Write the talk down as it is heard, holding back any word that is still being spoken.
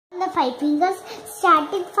5 fingers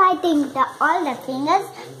started fighting. All the fingers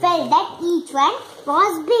felt that each one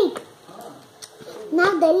was big.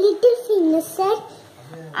 Now the little finger said,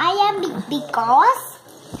 I am big because.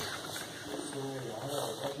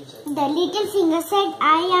 The little finger said,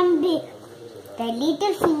 I am big. The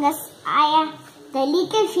little finger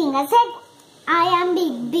said, I am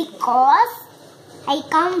big because I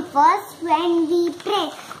come first when we pray.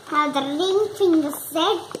 Now the ring finger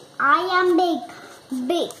said, I am big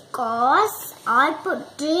because all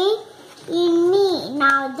put tree in me.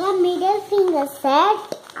 Now the middle finger said,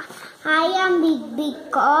 I am big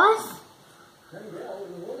because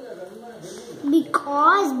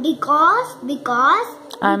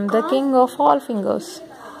I'm the king of all fingers.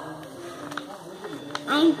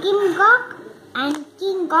 I'm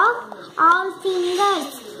king of all fingers.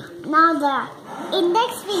 Now the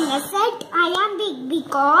index finger said, I am big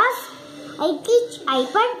because I teach, I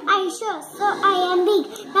put, I show, so I am big.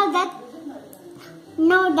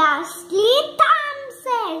 Now the sleep thumb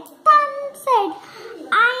said,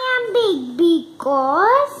 I am big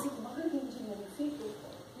because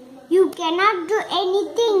you cannot do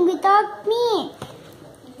anything without me.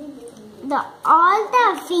 All the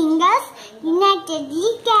fingers unitedly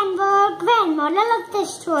can work well. Moral of the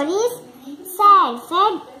story is sad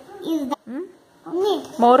is the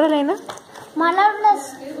Moral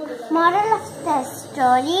of the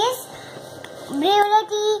story is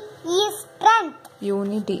bravery is strength.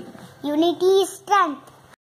 Unity. Unity is strength.